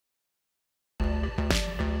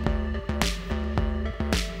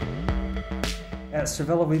At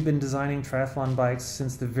Cervelo, we've been designing triathlon bikes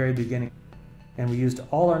since the very beginning, and we used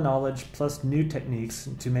all our knowledge plus new techniques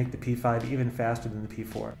to make the P5 even faster than the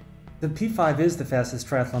P4. The P5 is the fastest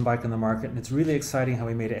triathlon bike on the market, and it's really exciting how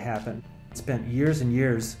we made it happen. We spent years and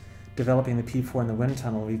years developing the P4 in the wind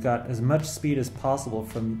tunnel. We got as much speed as possible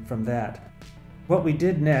from that. What we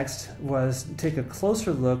did next was take a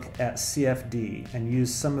closer look at CFD and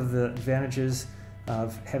use some of the advantages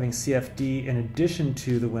of having CFD in addition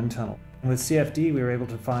to the wind tunnel. And with CFD, we were able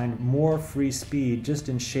to find more free speed just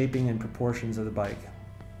in shaping and proportions of the bike.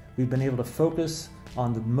 We've been able to focus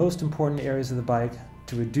on the most important areas of the bike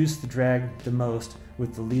to reduce the drag the most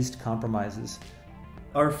with the least compromises.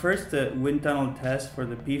 Our first wind tunnel test for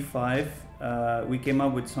the P5, we came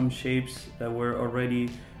up with some shapes that were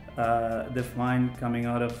already defined coming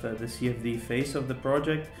out of the CFD phase of the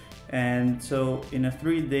project. And so in a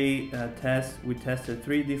 3-day test, we tested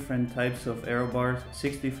 3 different types of Aerobars,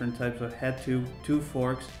 6 different types of head tube, 2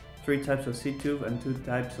 forks, 3 types of seat tube, and 2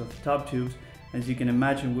 types of top tubes. As you can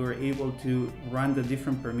imagine, we were able to run the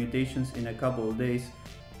different permutations in a couple of days,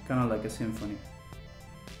 kind of like a symphony.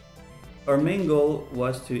 Our main goal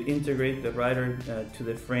was to integrate the rider to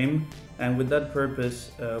the frame, and with that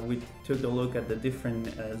purpose, we took a look at the different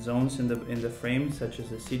zones in the frame, such as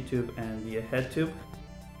the seat tube and the head tube.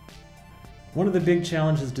 One of the big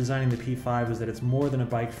challenges designing the P5 was that it's more than a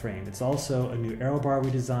bike frame. It's also a new Aerobar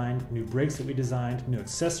we designed, new brakes that we designed, new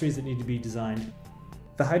accessories that need to be designed.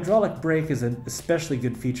 The hydraulic brake is an especially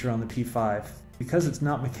good feature on the P5. Because it's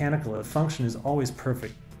not mechanical, the function is always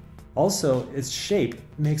perfect. Also, its shape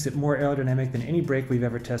makes it more aerodynamic than any brake we've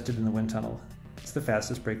ever tested in the wind tunnel. It's the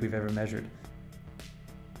fastest brake we've ever measured.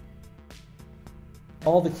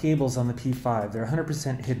 All the cables on the P5, they're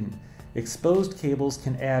 100% hidden. Exposed cables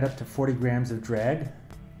can add up to 40 grams of drag.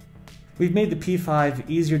 We've made the P5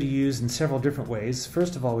 easier to use in several different ways.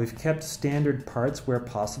 First of all, we've kept standard parts where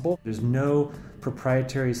possible. There's no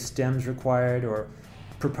proprietary stems required or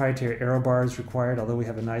proprietary Aerobars required, although we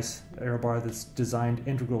have a nice Aerobar that's designed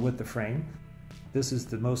integral with the frame. This is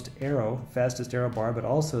the most fastest Aerobar, but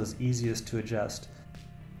also is easiest to adjust.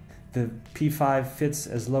 The P5 fits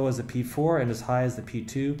as low as the P4 and as high as the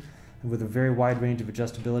P2. With a very wide range of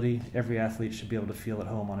adjustability, every athlete should be able to feel at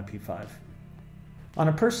home on a P5. On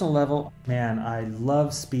a personal level, man, I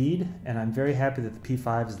love speed, and I'm very happy that the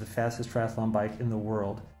P5 is the fastest triathlon bike in the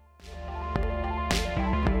world.